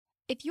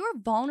If you're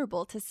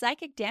vulnerable to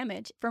psychic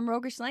damage from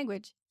roguish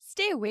language,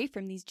 stay away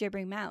from these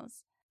gibbering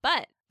mouths.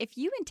 But if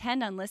you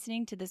intend on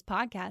listening to this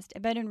podcast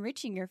about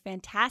enriching your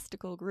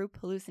fantastical group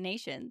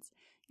hallucinations,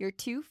 you're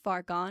too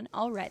far gone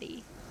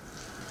already.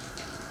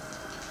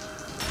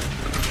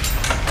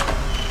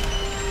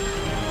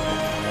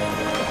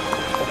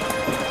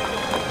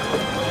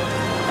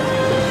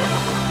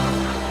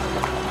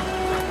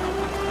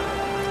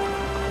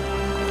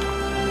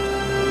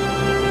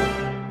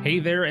 Hey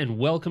there, and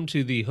welcome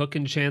to the Hook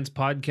and Chance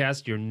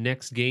podcast. Your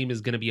next game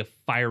is going to be a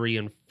fiery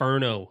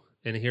inferno,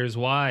 and here's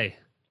why.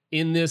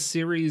 In this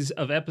series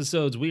of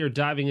episodes, we are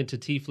diving into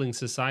Tiefling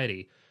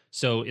society.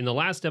 So in the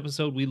last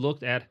episode, we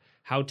looked at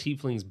how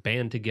Tieflings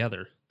band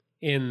together.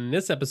 In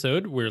this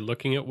episode, we're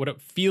looking at what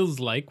it feels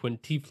like when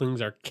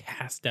Tieflings are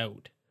cast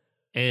out.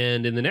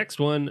 And in the next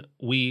one,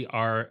 we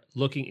are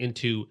looking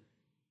into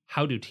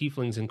how do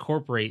Tieflings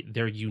incorporate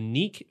their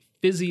unique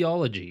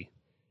physiology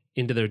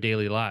into their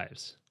daily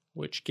lives.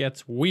 Which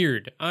gets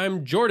weird.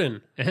 I'm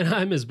Jordan. And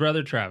I'm his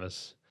brother,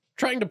 Travis.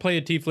 Trying to play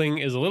a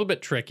Tiefling is a little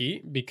bit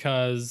tricky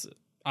because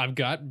I've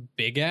got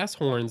big-ass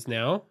horns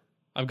now.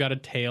 I've got a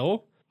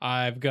tail.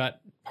 I've got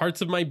parts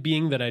of my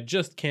being that I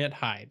just can't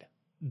hide.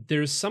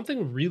 There's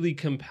something really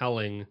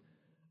compelling,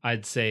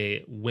 I'd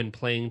say, when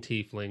playing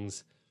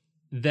Tieflings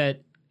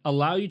that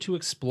allow you to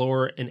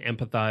explore and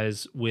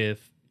empathize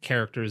with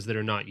characters that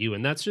are not you.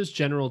 And that's just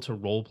general to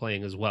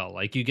role-playing as well.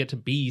 Like, you get to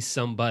be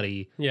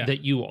somebody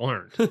that you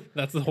aren't.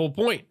 That's the whole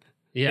point.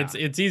 Yeah.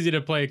 It's easy to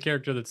play a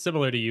character that's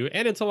similar to you,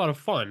 and it's a lot of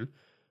fun.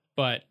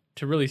 But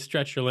to really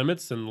stretch your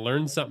limits and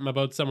learn something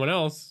about someone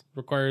else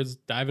requires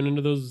diving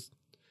into those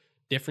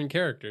different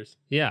characters.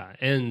 Yeah,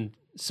 and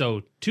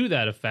so to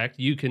that effect,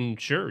 you can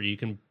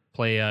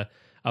play a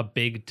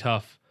big,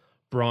 tough,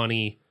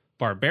 brawny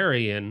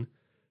barbarian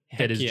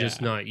that is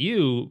just not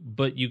you,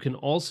 but you can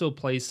also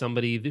play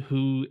somebody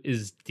who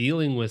is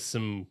dealing with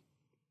some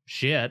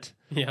shit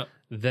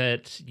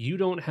that you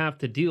don't have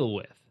to deal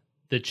with.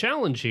 The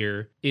challenge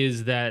here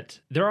is that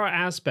there are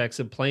aspects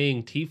of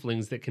playing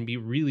Tieflings that can be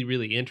really,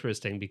 really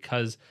interesting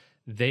because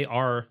they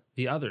are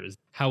the others.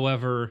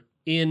 However,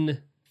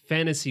 in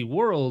fantasy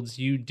worlds,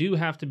 you do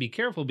have to be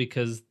careful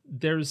because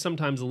there's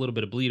sometimes a little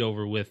bit of bleed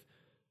over with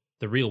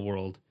the real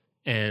world.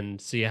 And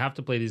so you have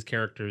to play these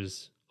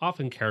characters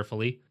often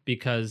carefully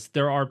because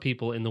there are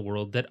people in the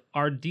world that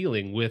are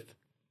dealing with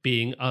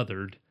being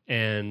othered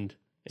and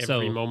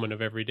every moment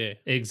of every day.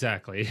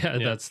 Exactly.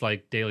 That's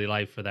like daily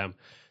life for them.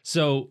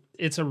 So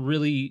it's a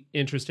really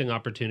interesting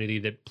opportunity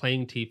that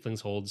playing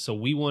Tieflings holds. So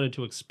we wanted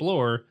to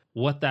explore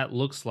what that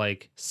looks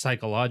like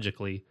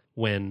psychologically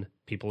when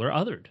people are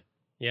othered.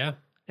 Yeah.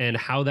 And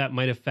how that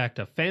might affect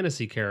a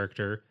fantasy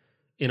character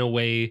in a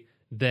way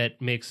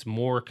that makes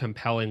more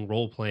compelling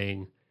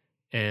role-playing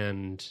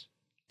and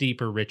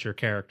deeper, richer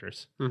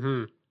characters.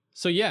 Mm-hmm.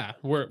 So yeah,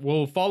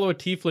 we'll follow a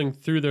Tiefling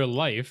through their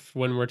life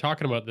when we're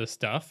talking about this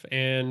stuff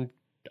and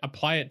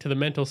apply it to the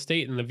mental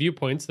state and the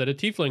viewpoints that a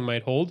Tiefling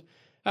might hold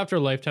after a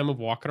lifetime of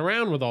walking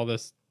around with all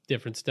this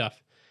different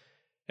stuff.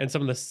 And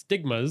some of the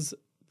stigmas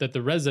that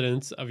the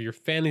residents of your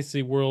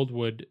fantasy world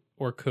would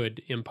or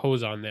could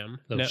impose on them.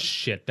 Those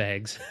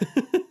shitbags.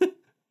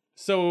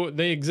 So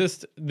they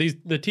exist, the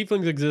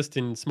Tieflings exist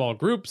in small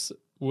groups,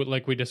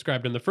 like we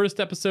described in the first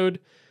episode,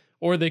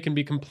 or they can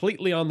be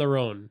completely on their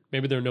own.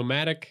 Maybe they're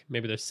nomadic,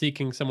 maybe they're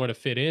seeking somewhere to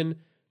fit in,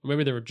 or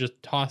maybe they were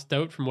just tossed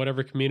out from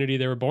whatever community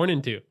they were born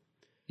into.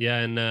 Yeah,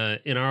 and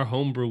in our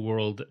homebrew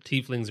world,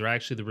 Tieflings are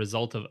actually the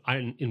result of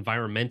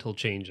environmental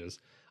changes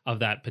of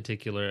that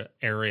particular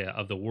area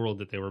of the world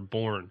that they were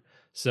born.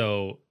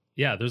 So,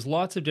 yeah, there's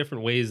lots of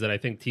different ways that I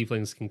think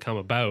Tieflings can come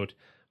about,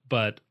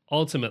 but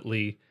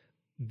ultimately,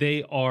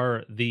 they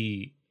are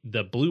the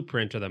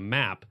blueprint or the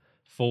map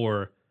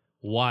for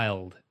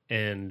wild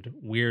and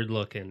weird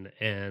looking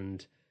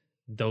and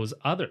those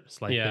others.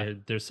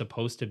 Like they're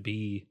supposed to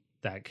be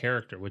that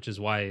character, which is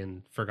why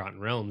in Forgotten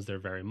Realms they're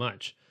very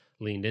much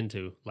leaned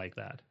into like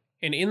that.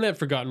 And in that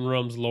Forgotten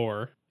Realms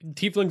lore,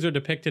 Tieflings are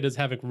depicted as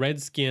having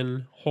red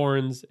skin,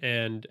 horns,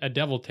 and a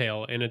devil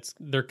tail, and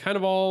they're kind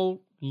of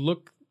all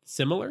look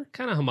similar.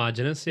 Kind of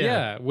homogenous,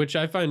 Yeah, which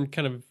I find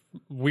kind of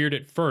weird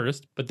at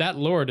first, but that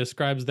lore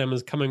describes them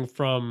as coming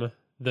from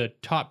the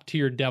top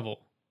tier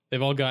devil.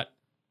 They've all got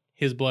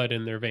his blood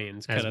in their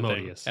veins, kind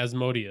Asmodeus. of thing.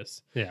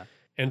 Asmodeus. Yeah.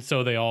 And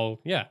so they all,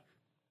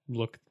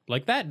 look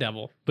like that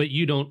devil. But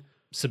you don't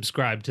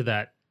subscribe to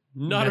that.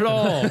 Not at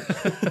all.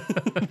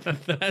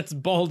 That's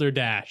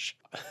Balderdash.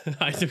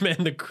 I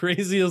demand the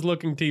craziest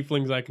looking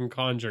Tieflings I can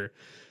conjure.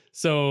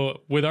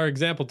 So with our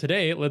example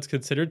today, let's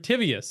consider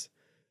Tivius,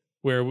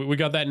 where we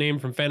got that name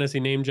from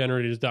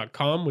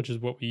fantasynamegenerators.com, which is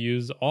what we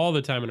use all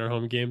the time in our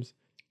home games.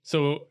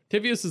 So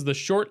Tivius is the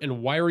short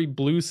and wiry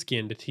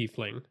blue-skinned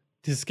Tiefling.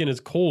 His skin is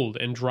cold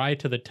and dry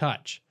to the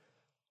touch.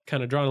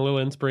 Kind of drawing a little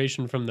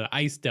inspiration from the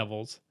ice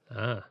devils.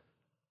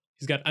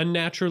 He's got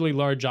unnaturally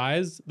large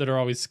eyes that are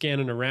always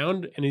scanning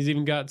around, and he's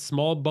even got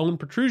small bone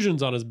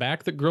protrusions on his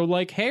back that grow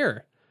like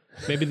hair.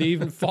 Maybe they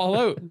even fall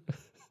out.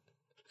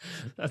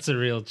 That's a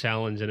real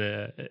challenge,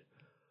 and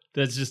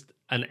that's just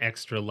an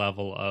extra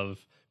level of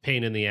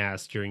pain in the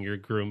ass during your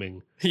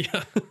grooming.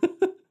 Yeah.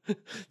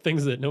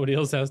 Things that nobody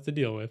else has to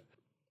deal with.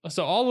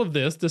 So all of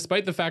this,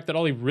 despite the fact that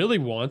all he really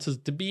wants is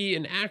to be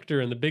an actor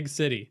in the big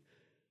city,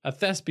 a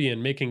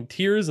thespian making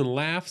tears and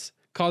laughs,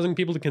 causing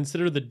people to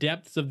consider the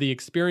depths of the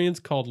experience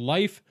called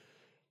life,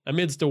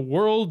 amidst a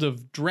world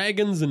of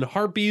dragons and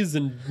harpies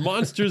and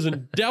monsters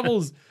and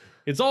devils.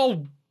 It's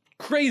all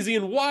crazy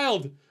and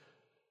wild.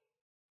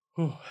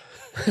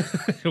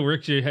 It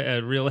worked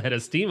your real head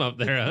of steam up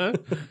there, huh?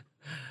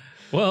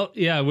 Well,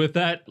 yeah, with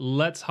that,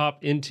 let's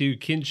hop into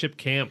Kinship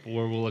Camp,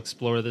 where we'll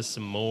explore this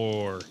some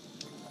more.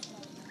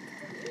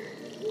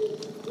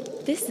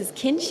 This is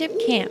Kinship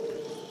Camp,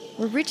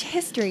 where rich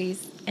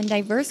histories and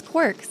diverse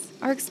quirks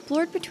are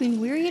explored between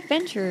weary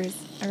adventurers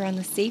around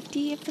the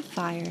safety of the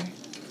fire.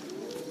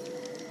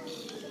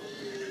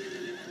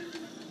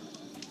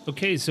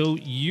 Okay, so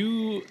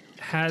you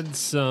had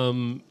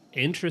some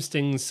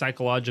interesting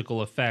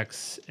psychological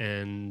effects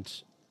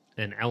and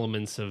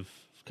elements of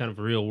kind of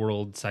real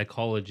world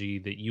psychology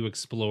that you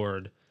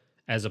explored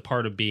as a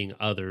part of being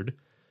othered.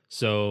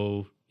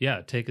 So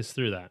yeah, take us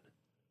through that.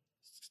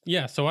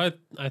 Yeah, so I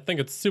think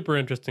it's super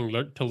interesting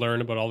to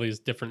learn about all these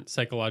different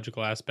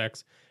psychological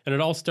aspects. And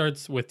it all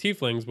starts with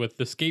tieflings with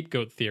the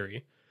scapegoat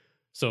theory.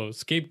 So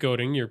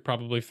scapegoating, you're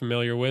probably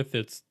familiar with.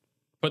 It's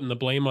putting the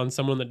blame on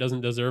someone that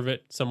doesn't deserve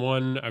it,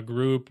 someone, a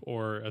group,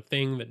 or a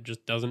thing that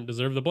just doesn't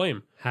deserve the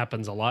blame.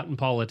 Happens a lot in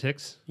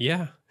politics.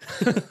 Yeah,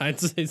 I'd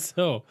say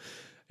so.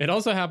 It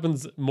also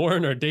happens more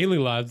in our daily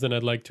lives than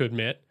I'd like to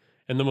admit.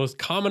 And the most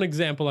common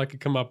example I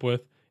could come up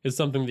with is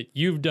something that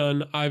you've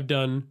done, I've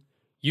done,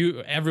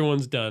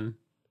 everyone's done.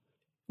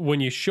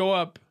 When you show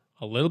up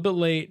a little bit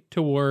late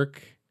to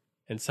work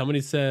and somebody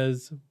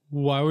says,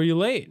 "Why were you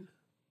late?"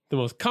 The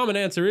most common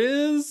answer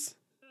is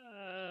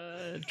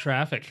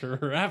traffic.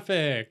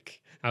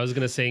 Traffic. I was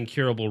going to say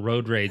incurable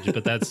road rage,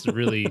 but that's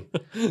really,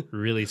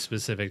 really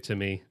specific to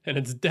me. And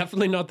it's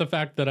definitely not the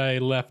fact that I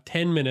left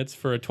 10 minutes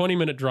for a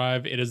 20-minute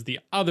drive. It is the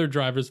other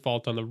driver's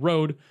fault on the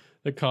road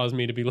that caused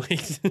me to be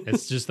late.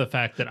 It's just the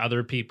fact that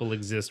other people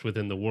exist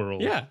within the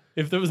world. Yeah.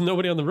 If there was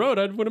nobody on the road,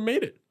 I would have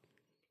made it.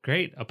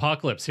 Great.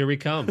 Apocalypse. Here we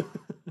come.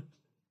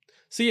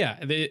 So yeah,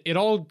 it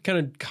all kind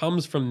of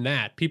comes from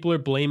that. People are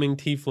blaming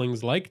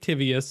tieflings like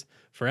Tivius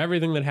for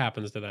everything that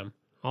happens to them.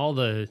 All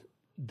the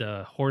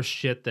horse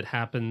shit that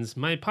happens.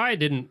 My pie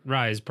didn't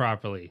rise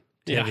properly.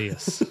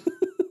 Tivius.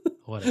 Yeah.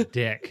 What a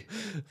dick.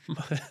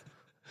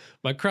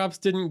 My crops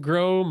didn't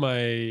grow.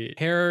 My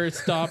hair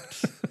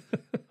stopped.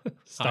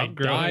 Stopped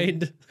growing.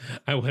 Died.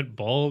 I went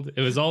bald.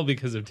 It was all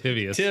because of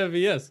Tivius.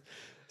 Tivius.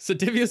 So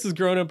Tivius has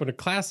grown up in a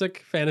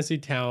classic fantasy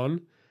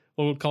town.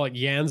 We'll call it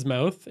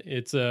Yansmouth.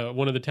 It's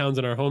one of the towns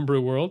in our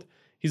homebrew world.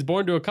 He's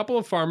born to a couple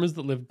of farmers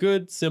that live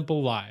good,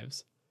 simple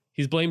lives.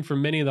 He's blamed for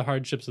many of the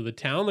hardships of the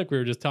town, like we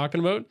were just talking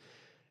about.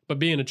 But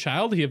being a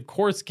child, he of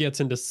course gets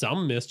into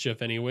some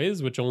mischief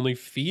anyways, which only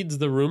feeds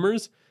the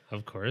rumors.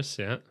 Of course,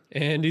 yeah.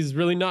 And he's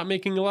really not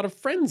making a lot of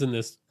friends in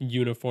this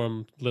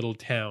uniform little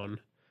town.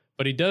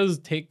 But he does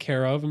take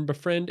care of and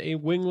befriend a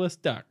wingless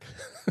duck.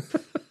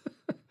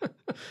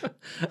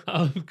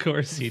 Of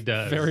course he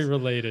does. Very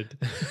related.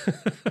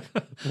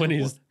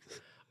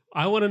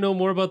 I want to know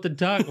more about the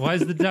duck. Why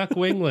is the duck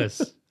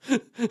wingless?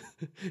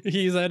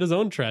 He's had his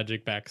own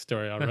tragic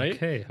backstory, all right?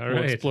 Okay, all we'll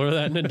right. explore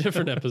that in a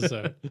different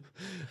episode.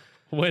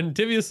 When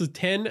Tivius is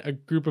 10, a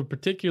group of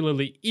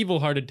particularly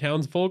evil-hearted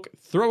townsfolk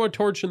throw a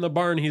torch in the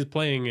barn he's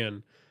playing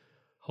in.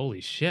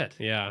 Holy shit.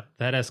 Yeah.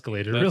 That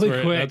escalated really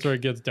quick. That's where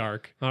it gets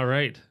dark. All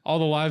right. All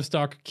the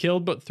livestock are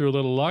killed, but through a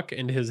little luck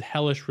and his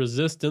hellish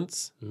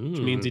resistance, which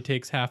means he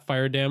takes half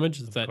fire damage.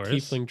 It's that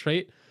tiefling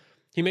trait.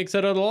 He makes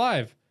it out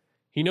alive.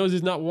 He knows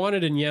he's not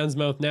wanted in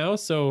Yansmouth now,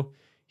 so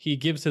he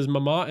gives his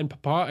mama and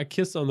papa a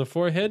kiss on the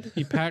forehead.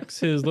 He packs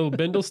his little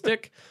bindle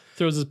stick,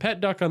 throws his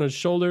pet duck on his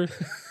shoulder,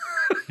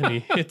 and he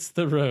hits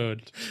the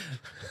road.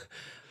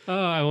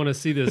 Oh, I want to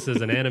see this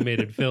as an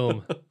animated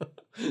film.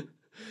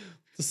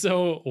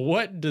 So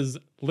what does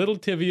little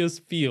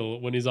Tivius feel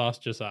when he's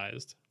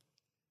ostracized?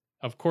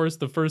 Of course,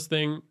 the first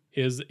thing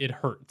is it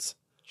hurts.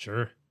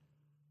 Sure.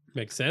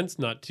 Makes sense.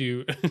 Not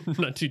too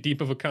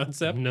deep of a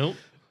concept. Nope.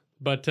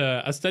 But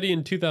a study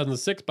in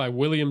 2006 by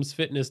Williams,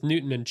 Fitness,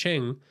 Newton, and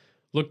Cheng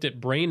looked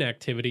at brain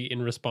activity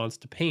in response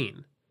to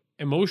pain.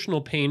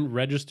 Emotional pain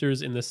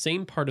registers in the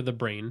same part of the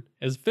brain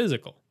as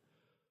physical.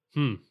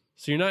 So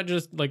you're not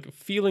just like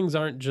feelings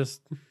aren't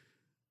just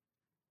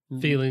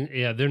feeling.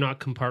 Yeah, they're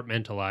not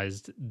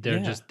compartmentalized. They're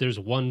just there's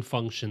one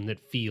function that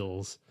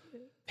feels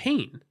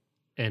pain,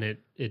 and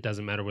it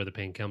doesn't matter where the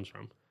pain comes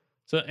from.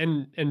 So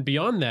and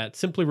beyond that,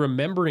 simply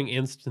remembering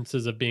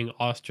instances of being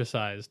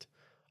ostracized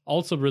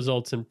also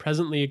results in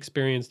presently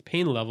experienced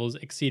pain levels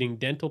exceeding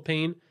dental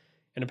pain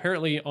and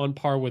apparently on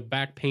par with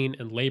back pain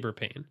and labor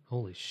pain.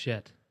 Holy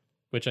shit.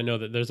 Which I know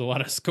that there's a lot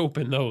of scope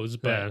in those,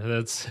 but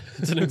that's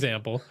an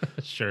example.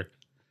 Sure.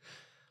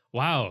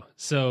 Wow.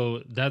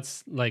 So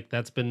that's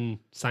been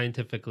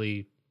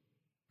scientifically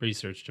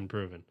researched and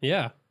proven.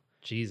 Yeah.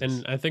 Jesus.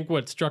 And I think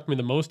what struck me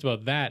the most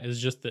about that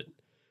is just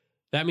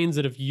that means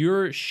that if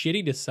you're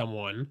shitty to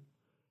someone,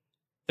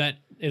 that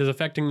it is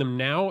affecting them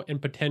now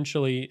and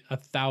potentially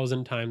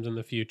 1,000 times in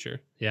the future.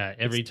 Yeah,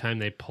 every time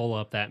they pull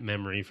up that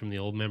memory from the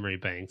old memory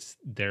banks,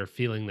 they're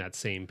feeling that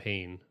same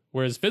pain.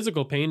 Whereas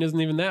physical pain isn't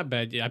even that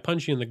bad. I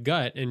punch you in the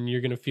gut and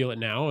you're going to feel it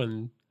now.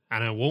 And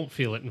I won't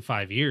feel it in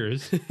 5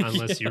 years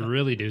unless you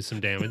really do some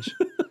damage.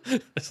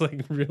 It's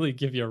like really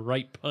give you a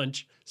right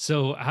punch.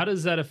 So how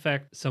does that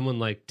affect someone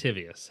like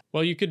Tivius?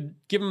 Well, you could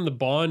give him the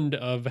bond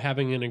of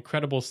having an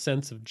incredible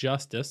sense of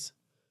justice.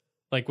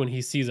 Like when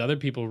he sees other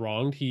people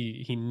wronged,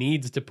 he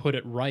needs to put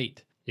it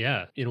right.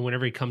 Yeah.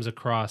 Whenever he comes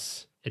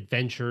across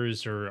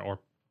adventures or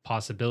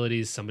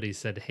possibilities, somebody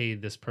said, hey,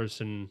 this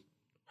person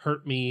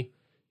hurt me.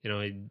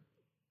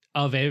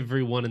 Of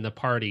everyone in the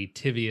party,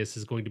 Tivius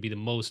is going to be the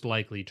most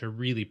likely to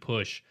really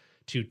push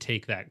to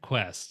take that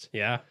quest.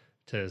 Yeah.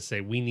 To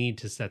say, we need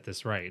to set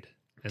this right.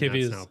 And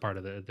Tivius, that's now part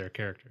of their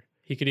character.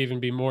 He could even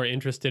be more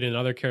interested in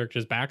other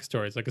characters'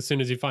 backstories. Like as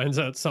soon as he finds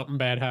out something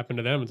bad happened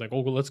to them, it's like,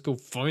 oh, well, let's go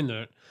find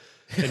that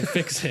and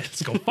fix it.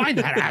 Let's go find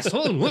that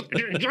asshole.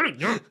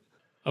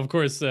 Of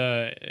course,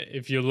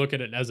 if you look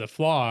at it as a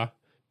flaw,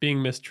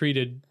 being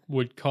mistreated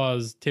would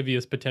cause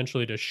Tivius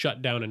potentially to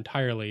shut down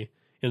entirely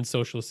in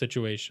social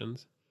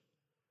situations.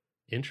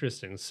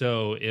 Interesting.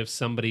 So if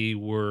somebody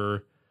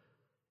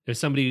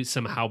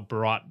somehow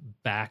brought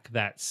back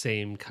that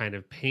same kind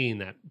of pain,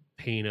 that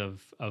pain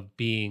of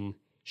being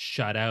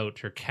shut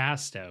out or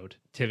cast out,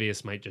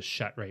 Tivius might just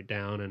shut right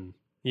down. And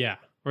yeah.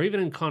 Or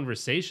even in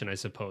conversation, I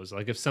suppose.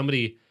 Like if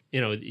somebody,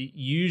 you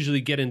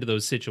usually get into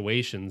those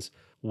situations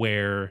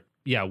where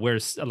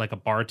like a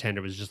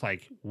bartender was just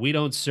like, we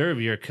don't serve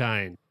your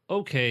kind.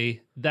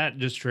 Okay, that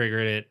just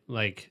triggered it.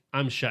 Like,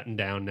 I'm shutting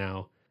down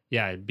now.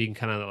 Yeah, being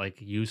kind of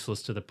like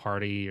useless to the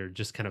party or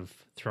just kind of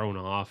thrown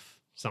off,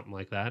 something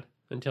like that.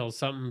 Until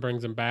something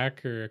brings him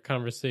back or a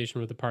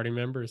conversation with a party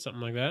member or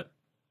something like that.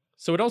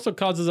 So it also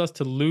causes us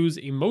to lose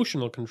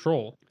emotional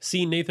control.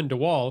 C. Nathan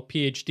DeWall,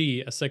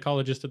 PhD, a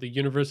psychologist at the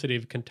University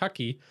of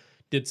Kentucky,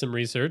 did some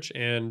research.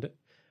 And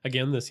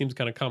again, this seems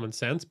kind of common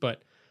sense,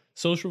 but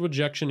social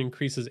rejection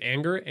increases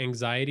anger,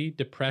 anxiety,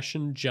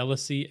 depression,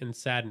 jealousy, and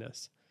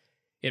sadness.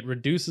 It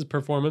reduces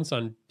performance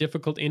on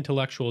difficult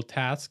intellectual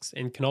tasks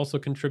and can also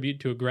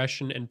contribute to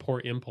aggression and poor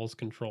impulse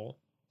control.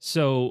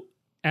 So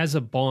as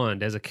a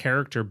bond, as a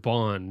character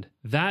bond,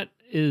 that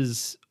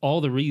is all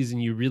the reason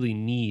you really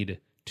need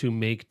to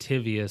make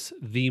Tivius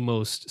the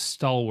most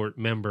stalwart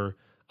member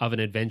of an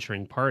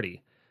adventuring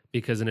party,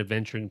 because an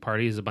adventuring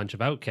party is a bunch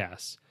of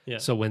outcasts. Yeah.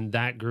 So when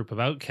that group of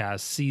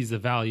outcasts sees the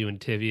value in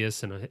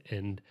Tivius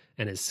and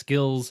his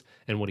skills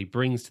and what he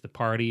brings to the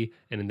party,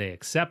 and they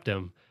accept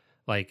him,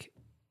 like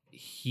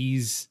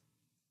he's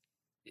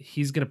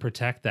going to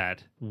protect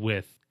that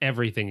with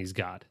everything he's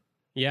got.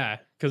 Yeah,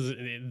 because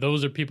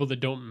those are people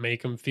that don't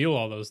make him feel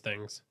all those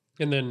things.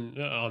 And then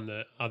on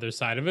the other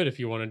side of it, if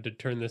you wanted to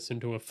turn this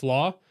into a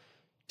flaw,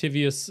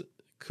 Tivius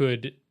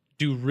could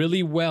do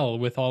really well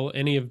with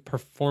any of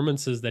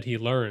performances that he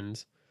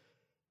learns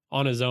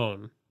on his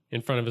own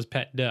in front of his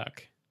pet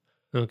duck.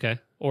 Okay.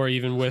 Or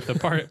even with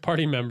the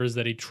party members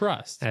that he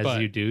trusts. As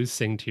you do,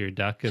 sing to your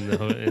duck in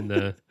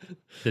the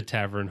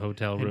tavern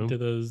hotel room. Into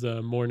those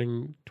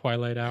morning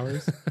twilight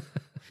hours.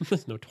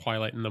 There's no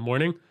twilight in the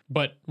morning.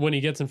 But when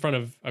he gets in front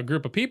of a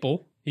group of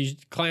people, he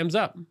clams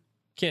up.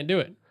 Can't do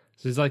it.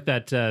 So he's like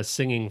that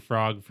singing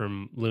frog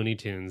from Looney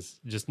Tunes.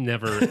 Just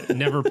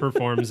never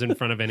performs in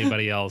front of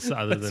anybody else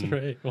other than...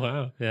 That's right.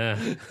 Wow.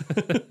 Yeah.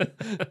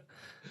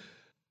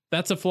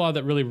 That's a flaw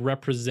that really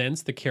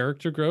represents the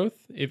character growth.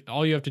 If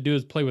all you have to do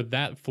is play with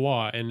that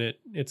flaw, and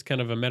it's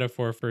kind of a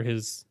metaphor for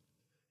his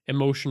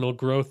emotional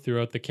growth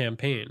throughout the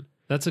campaign.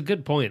 That's a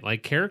good point.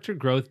 Like, character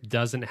growth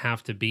doesn't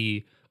have to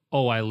be,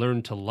 oh, I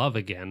learned to love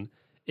again.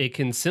 It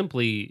can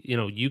simply,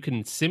 you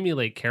can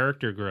simulate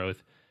character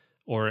growth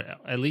or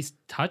at least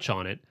touch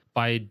on it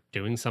by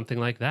doing something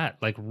like that,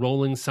 like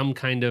rolling some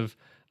kind of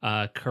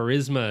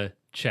charisma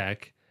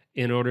check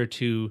in order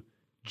to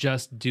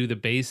just do the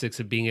basics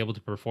of being able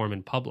to perform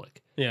in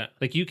public. Yeah.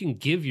 Like, you can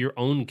give your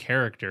own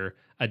character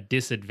a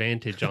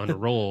disadvantage on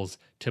rolls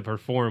to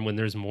perform when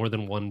there's more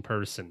than one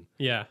person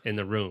in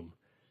the room.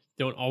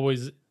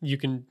 You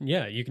can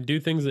do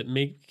things that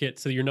make it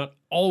so you're not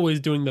always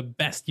doing the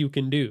best you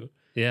can do.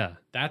 Yeah.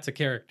 That's a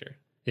character.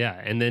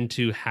 Yeah. And then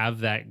to have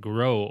that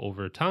grow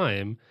over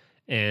time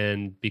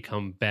and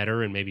become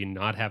better and maybe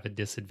not have a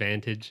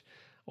disadvantage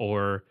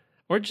or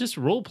just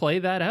role play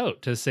that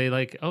out to say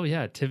like, oh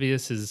yeah,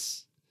 Tivius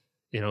is,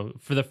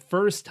 for the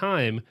first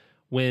time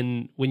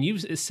when you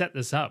set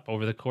this up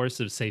over the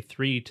course of say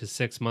 3 to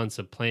 6 months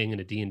of playing in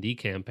a D&D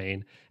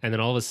campaign, and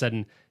then all of a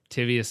sudden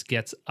Tivius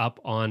gets up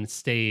on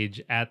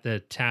stage at the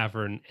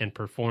tavern and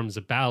performs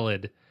a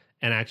ballad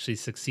and actually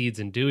succeeds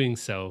in doing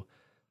so,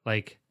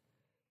 like,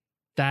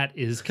 that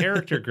is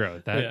character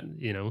growth. That,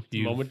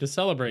 a moment to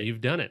celebrate. You've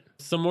done it.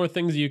 Some more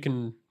things you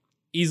can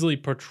easily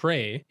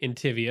portray in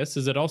Tivius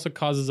is it also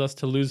causes us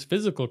to lose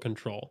physical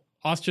control.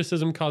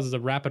 Ostracism causes a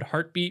rapid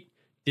heartbeat,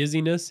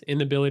 dizziness,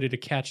 inability to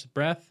catch the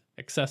breath,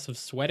 excessive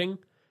sweating.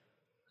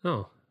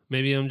 Oh,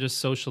 maybe I'm just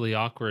socially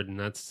awkward and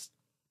that's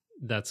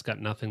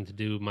got nothing to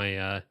do with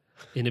my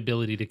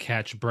inability to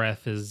catch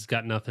breath has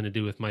got nothing to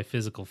do with my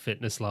physical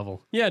fitness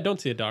level. Yeah, don't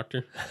see a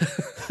doctor.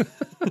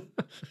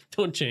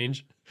 Don't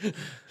change.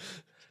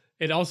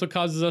 It also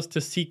causes us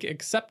to seek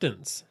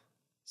acceptance.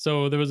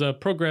 So there was a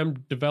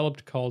program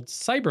developed called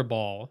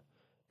Cyberball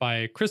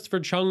by Christopher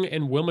Chung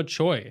and Wilma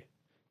Choi.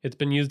 It's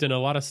been used in a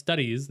lot of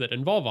studies that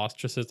involve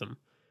ostracism.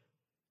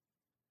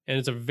 And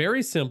it's a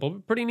very simple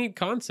but pretty neat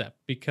concept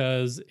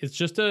because it's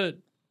just a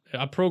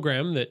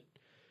program that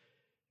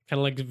kind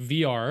of like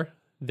VR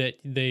that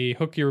they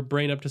hook your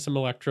brain up to some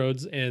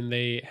electrodes and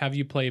they have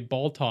you play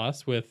ball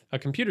toss with a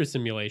computer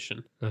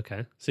simulation.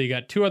 Okay. So you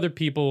got two other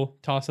people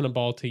tossing a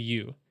ball to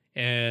you,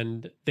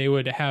 and they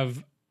would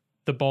have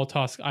the ball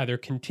toss either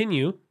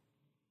continue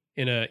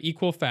in an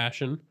equal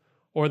fashion,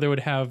 or they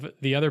would have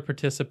the other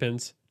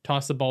participants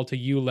toss the ball to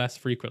you less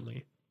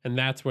frequently. And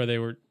that's where they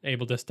were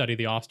able to study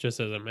the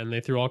ostracism. And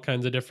they threw all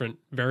kinds of different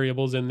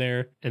variables in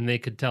there. And they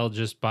could tell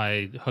just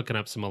by hooking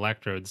up some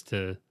electrodes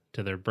to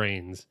their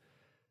brains.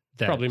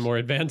 That Probably more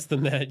advanced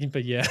than that,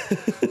 but yeah.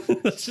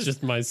 That's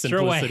just my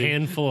simplicity. Throw a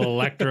handful of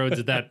electrodes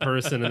at that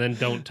person and then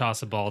don't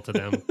toss a ball to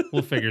them.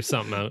 We'll figure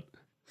something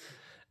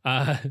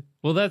out.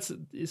 Well, that's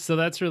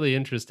really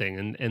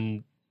interesting.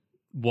 And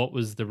what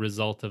was the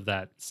result of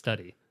that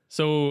study?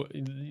 So,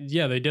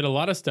 yeah, they did a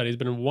lot of studies,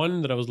 but in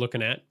one that I was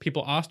looking at,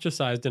 people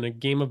ostracized in a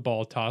game of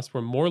ball toss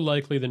were more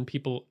likely than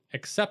people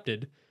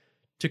accepted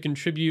to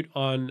contribute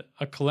on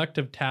a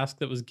collective task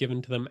that was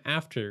given to them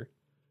after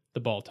the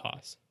ball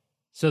toss.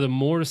 So the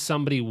more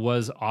somebody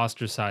was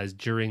ostracized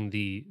during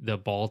the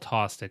ball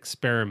tossed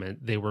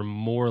experiment, they were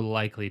more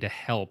likely to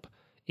help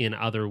in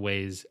other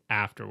ways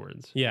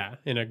afterwards. Yeah,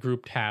 in a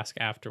group task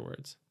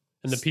afterwards.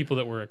 And the people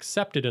that were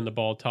accepted in the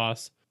ball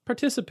toss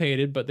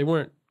participated, but they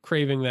weren't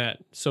craving that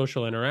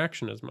social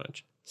interaction as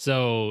much.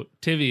 So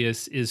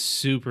Tivius is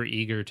super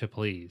eager to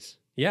please.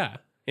 Yeah.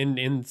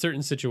 In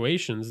certain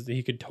situations,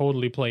 he could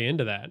totally play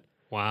into that.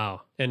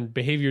 Wow. And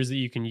behaviors that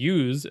you can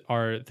use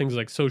are things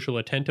like social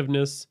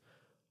attentiveness,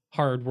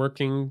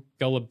 hardworking,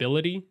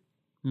 gullibility,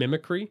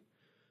 mimicry.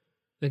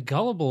 The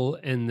gullible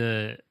and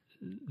the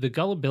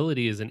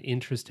gullibility is an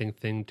interesting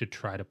thing to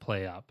try to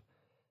play up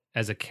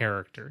as a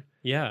character.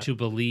 Yeah. To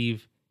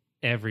believe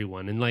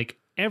everyone. And like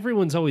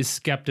everyone's always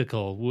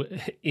skeptical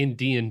in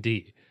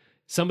D&D.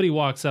 Somebody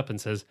walks up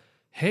and says,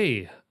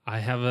 "Hey, I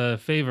have a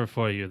favor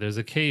for you. There's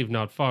a cave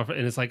not far from,"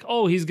 and it's like,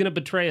 "Oh, he's going to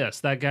betray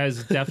us. That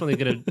guy's definitely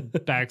going to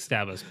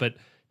backstab us." But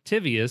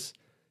Tivius,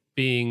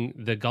 being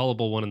the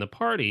gullible one in the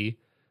party,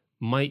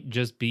 might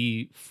just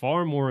be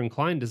far more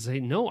inclined to say,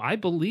 "No, I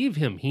believe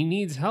him. He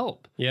needs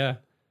help." Yeah.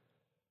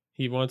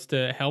 He wants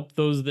to help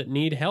those that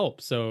need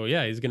help. So,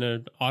 yeah, he's going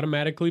to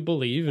automatically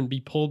believe and be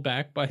pulled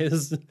back by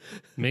his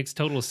Makes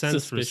total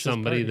sense for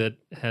somebody party.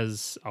 that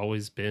has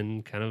always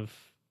been kind of,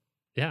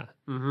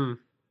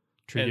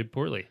 treated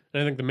poorly.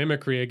 And I think the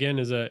mimicry, again,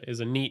 is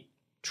a neat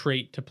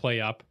trait to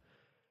play up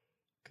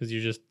because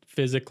you're just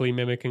physically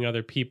mimicking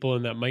other people,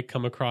 and that might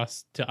come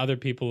across to other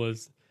people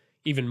as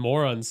even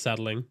more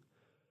unsettling.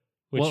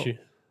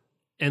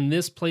 And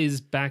this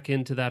plays back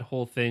into that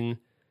whole thing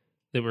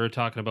that we were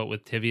talking about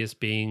with Tivius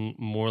being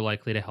more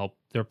likely to help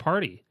their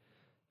party.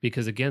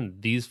 Because again,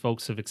 these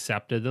folks have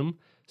accepted them.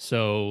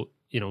 So,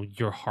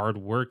 you're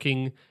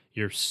hardworking,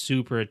 you're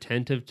super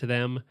attentive to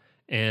them.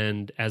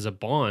 And as a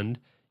bond,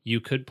 you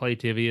could play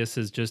Tivius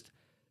as just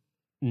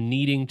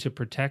needing to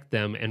protect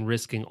them and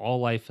risking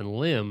all life and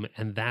limb.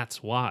 And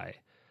that's why.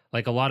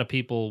 Like a lot of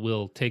people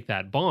will take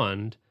that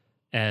bond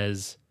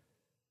as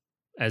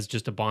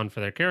just a bond for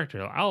their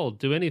character. I'll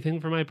do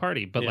anything for my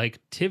party. But like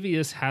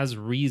Tivius has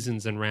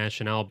reasons and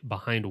rationale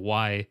behind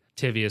why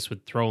Tivius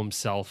would throw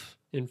himself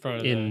in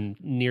front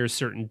of near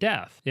certain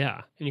death.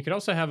 Yeah. And you could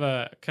also have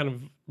a kind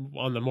of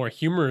on the more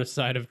humorous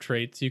side of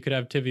traits, you could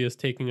have Tivius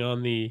taking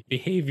on the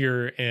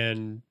behavior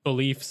and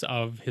beliefs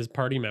of his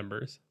party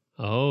members.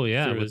 Oh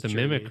yeah, with the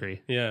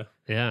mimicry. Yeah.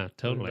 Yeah,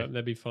 totally.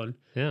 That'd be fun.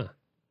 Yeah.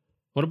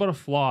 What about a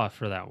flaw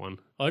for that one?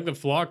 I think the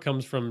flaw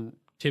comes from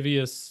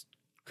Tivius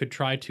could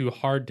try too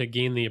hard to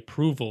gain the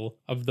approval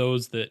of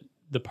those that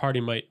the party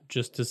might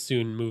just as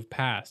soon move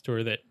past,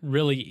 or that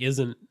really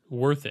isn't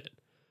worth it.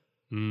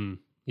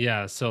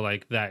 Yeah, so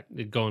like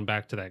that, going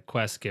back to that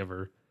quest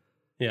giver.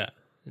 Yeah.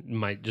 It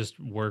might just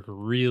work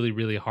really,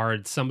 really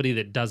hard. Somebody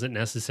that doesn't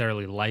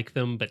necessarily like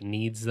them but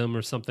needs them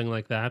or something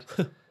like that.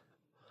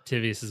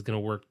 Tivius is going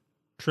to work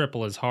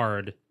triple as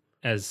hard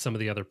as some of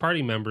the other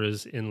party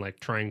members in like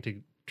trying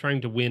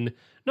to win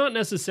not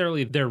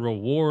necessarily their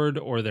reward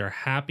or their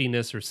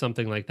happiness or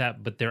something like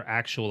that, but their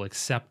actual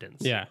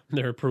acceptance. Yeah,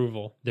 their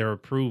approval.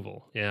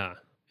 Yeah.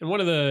 And one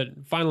of the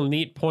final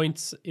neat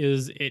points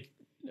is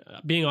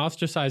being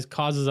ostracized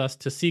causes us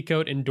to seek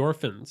out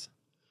endorphins.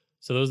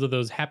 So those are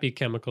those happy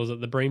chemicals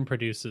that the brain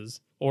produces,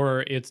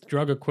 or its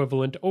drug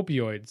equivalent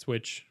opioids,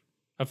 which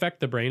affect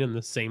the brain in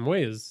the same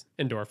way as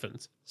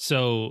endorphins.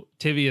 So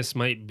Tivius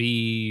might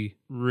be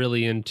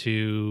really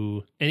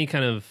into any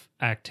kind of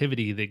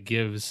activity that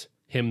gives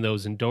him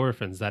those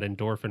endorphins, that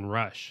endorphin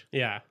rush.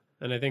 Yeah.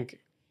 And I think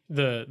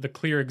the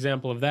clear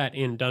example of that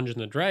in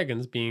Dungeons &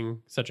 Dragons,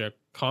 being such a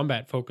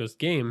combat-focused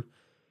game,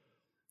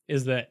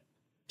 is that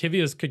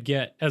Tivius could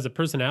get, as a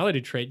personality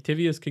trait,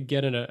 Tivius could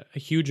get a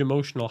huge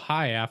emotional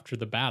high after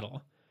the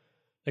battle.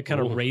 That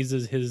kind of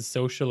raises his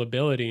social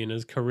ability and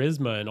his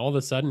charisma, and all of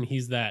a sudden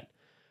he's that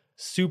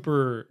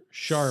super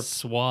sharp,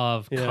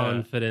 suave,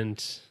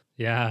 confident.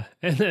 Yeah.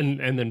 And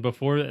then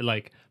before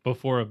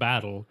a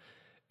battle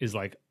is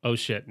like, oh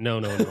shit, no.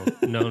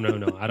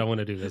 I don't want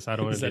to do this. I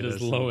don't want to do this.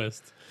 He's at his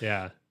lowest.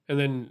 Yeah. And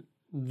then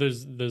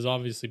there's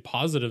obviously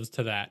positives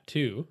to that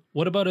too.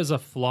 What about as a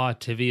flaw,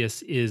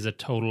 Tivius is a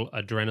total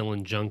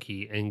adrenaline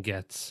junkie and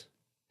gets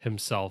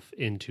himself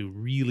into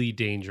really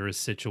dangerous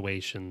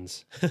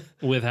situations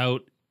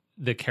without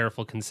the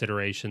careful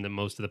consideration that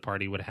most of the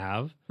party would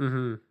have.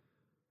 Mm-hmm.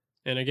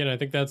 And again, I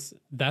think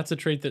that's a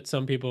trait that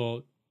some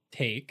people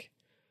take,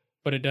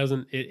 but it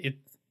doesn't. It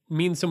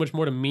means so much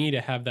more to me to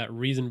have that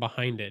reason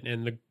behind it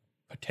and the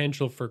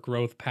potential for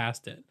growth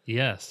past it.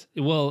 Yes.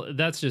 Well,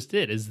 that's just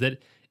it, is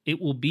that it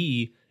will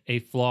be a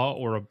flaw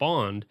or a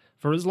bond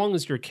for as long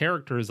as your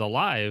character is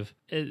alive,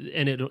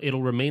 and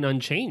it'll remain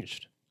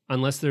unchanged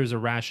unless there's a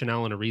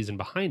rationale and a reason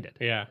behind it.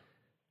 Yeah.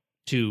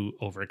 To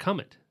overcome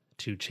it,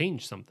 to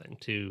change something,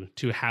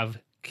 to have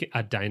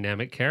a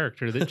dynamic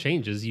character that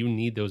changes. You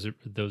need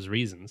those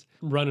reasons.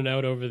 Running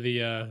out over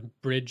the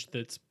bridge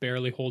that's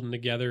barely holding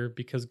together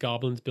because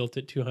goblins built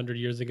it 200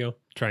 years ago.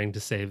 Trying to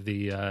save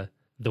the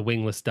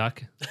wingless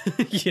duck.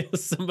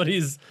 Yes,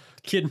 somebody's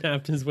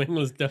kidnapped his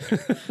wingless duck.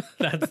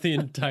 That's the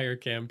entire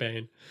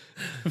campaign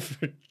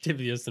for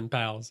Tivius and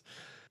pals.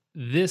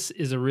 This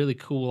is a really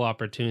cool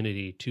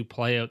opportunity to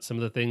play out some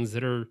of the things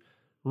that are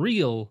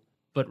real,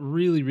 but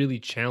really, really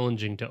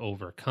challenging to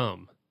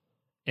overcome.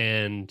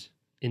 And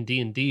in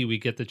D&D, we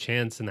get the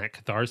chance in that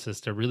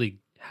catharsis to really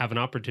have an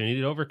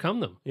opportunity to overcome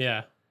them.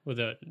 Yeah,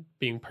 without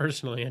being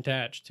personally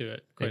attached to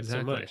it quite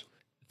so much.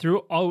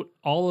 Throughout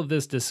all of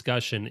this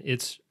discussion,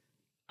 it's,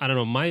 I don't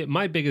know,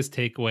 my biggest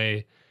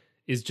takeaway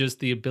is just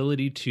the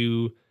ability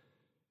to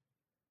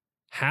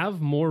have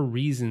more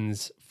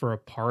reasons for a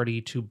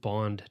party to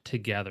bond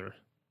together.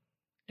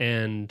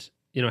 And,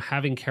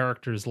 having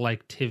characters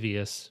like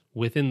Tivius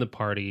within the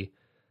party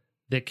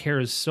that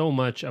cares so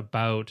much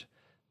about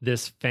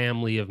this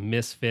family of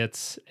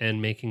misfits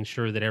and making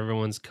sure that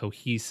everyone's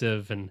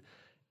cohesive and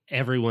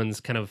everyone's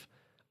kind of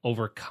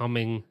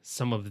overcoming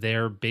some of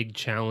their big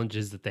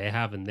challenges that they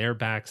have in their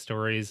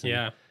backstories. And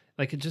yeah.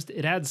 Like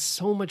it adds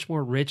so much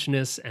more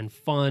richness and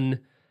fun,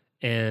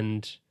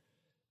 and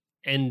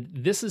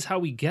this is how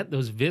we get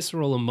those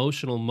visceral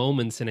emotional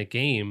moments in a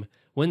game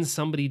when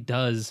somebody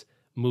does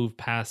move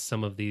past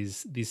some of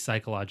these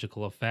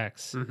psychological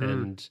effects. Mm-hmm.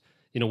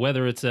 And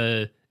whether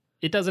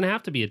it doesn't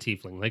have to be a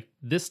tiefling. Like,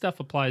 this stuff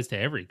applies to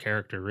every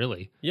character,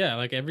 really. Yeah,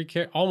 like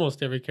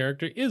almost every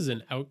character is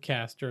an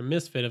outcast or a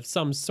misfit of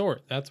some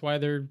sort. That's why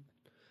they're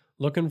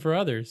looking for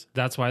others.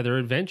 That's why they're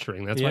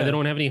adventuring. That's why they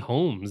don't have any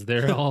homes.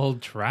 They're all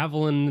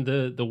traveling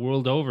the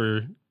world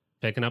over,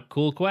 picking up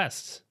cool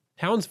quests.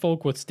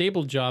 Townsfolk with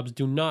stable jobs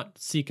do not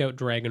seek out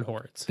dragon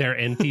hordes. They're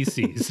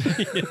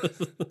NPCs.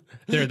 Yes.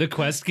 They're the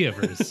quest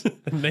givers,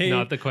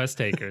 not the quest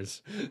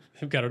takers.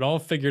 They've got it all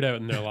figured out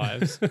in their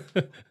lives.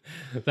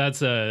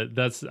 That's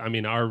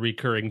our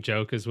recurring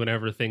joke is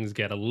whenever things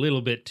get a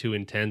little bit too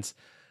intense,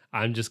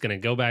 I'm just going to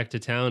go back to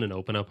town and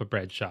open up a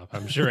bread shop.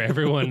 I'm sure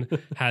everyone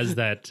has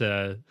that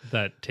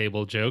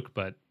table joke,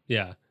 but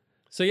yeah.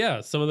 So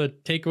yeah, some of the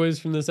takeaways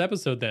from this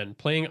episode then.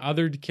 Playing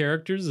other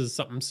characters is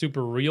something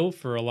super real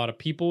for a lot of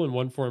people in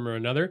one form or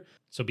another.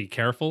 So be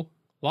careful.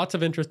 Lots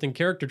of interesting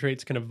character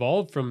traits can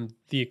evolve from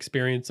the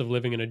experience of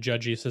living in a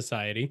judgy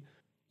society.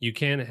 You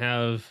can't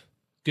have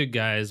good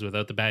guys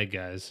without the bad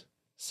guys.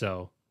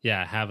 So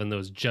yeah, having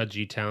those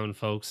judgy town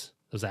folks,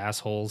 those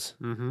assholes,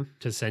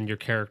 to send your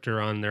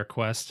character on their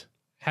quest.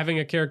 Having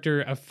a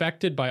character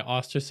affected by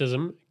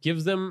ostracism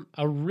gives them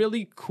a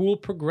really cool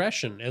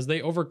progression as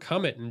they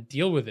overcome it and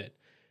deal with it.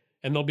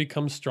 And they'll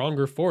become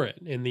stronger for it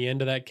in the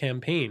end of that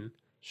campaign.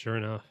 Sure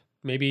enough.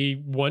 Maybe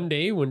one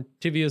day when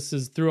Tivius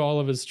is through all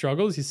of his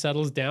struggles, he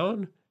settles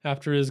down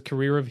after his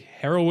career of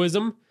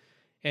heroism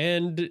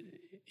and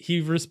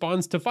he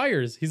responds to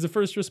fires. He's the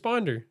first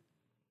responder.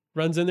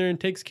 Runs in there and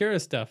takes care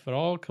of stuff. It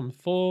all comes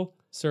full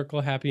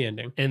circle, happy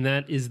ending. And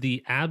that is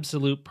the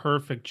absolute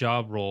perfect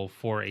job role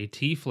for a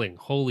tiefling.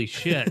 Holy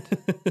shit.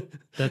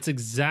 That's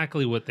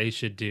exactly what they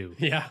should do.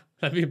 Yeah,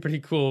 that'd be a pretty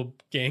cool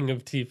gang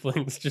of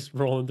tieflings just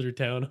rolling through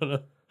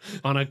town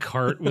on a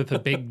cart with a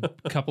big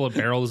couple of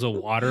barrels of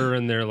water,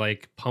 and they're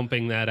like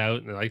pumping that out.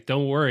 And they're like,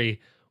 don't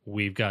worry,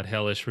 we've got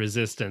hellish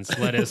resistance.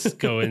 Let us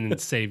go in and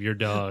save your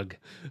dog.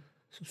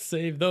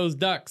 Save those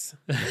ducks.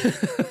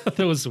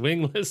 Those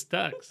wingless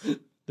ducks.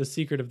 The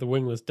secret of the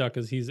wingless duck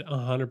is he's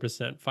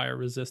 100% fire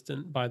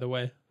resistant, by the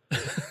way.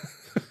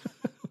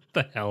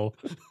 The hell?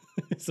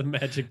 It's a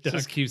magic duck.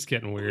 Just keeps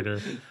getting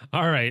weirder.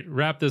 All right,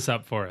 wrap this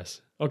up for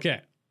us.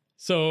 Okay.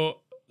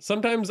 So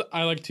sometimes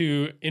I like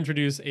to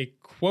introduce a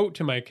quote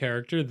to my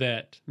character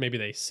that maybe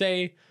they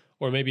say,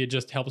 or maybe it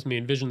just helps me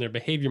envision their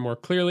behavior more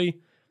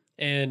clearly.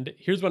 And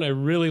here's one I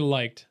really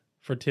liked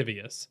for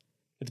Tivius.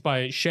 It's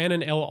by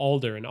Shannon L.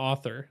 Alder, an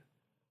author.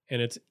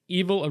 And its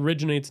evil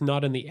originates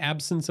not in the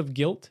absence of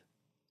guilt,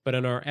 but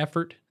in our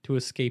effort to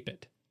escape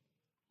it.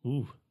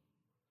 Ooh,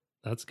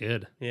 that's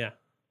good. Yeah.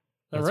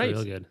 That's all right.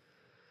 real good.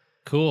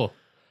 Cool.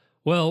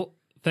 Well,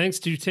 thanks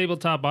to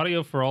Tabletop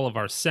Audio for all of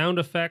our sound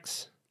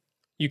effects.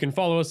 You can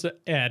follow us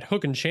at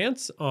Hook and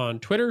Chance on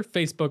Twitter,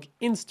 Facebook,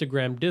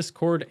 Instagram,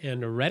 Discord,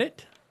 and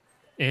Reddit.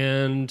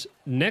 And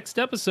next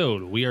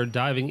episode, we are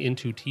diving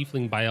into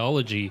tiefling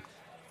biology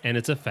and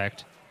its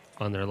effect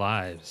on their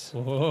lives.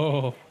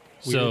 Whoa.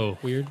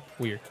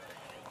 Weird.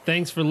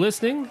 Thanks for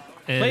listening.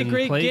 And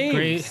Play great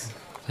games.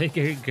 Play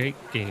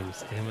great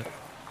games, damn it.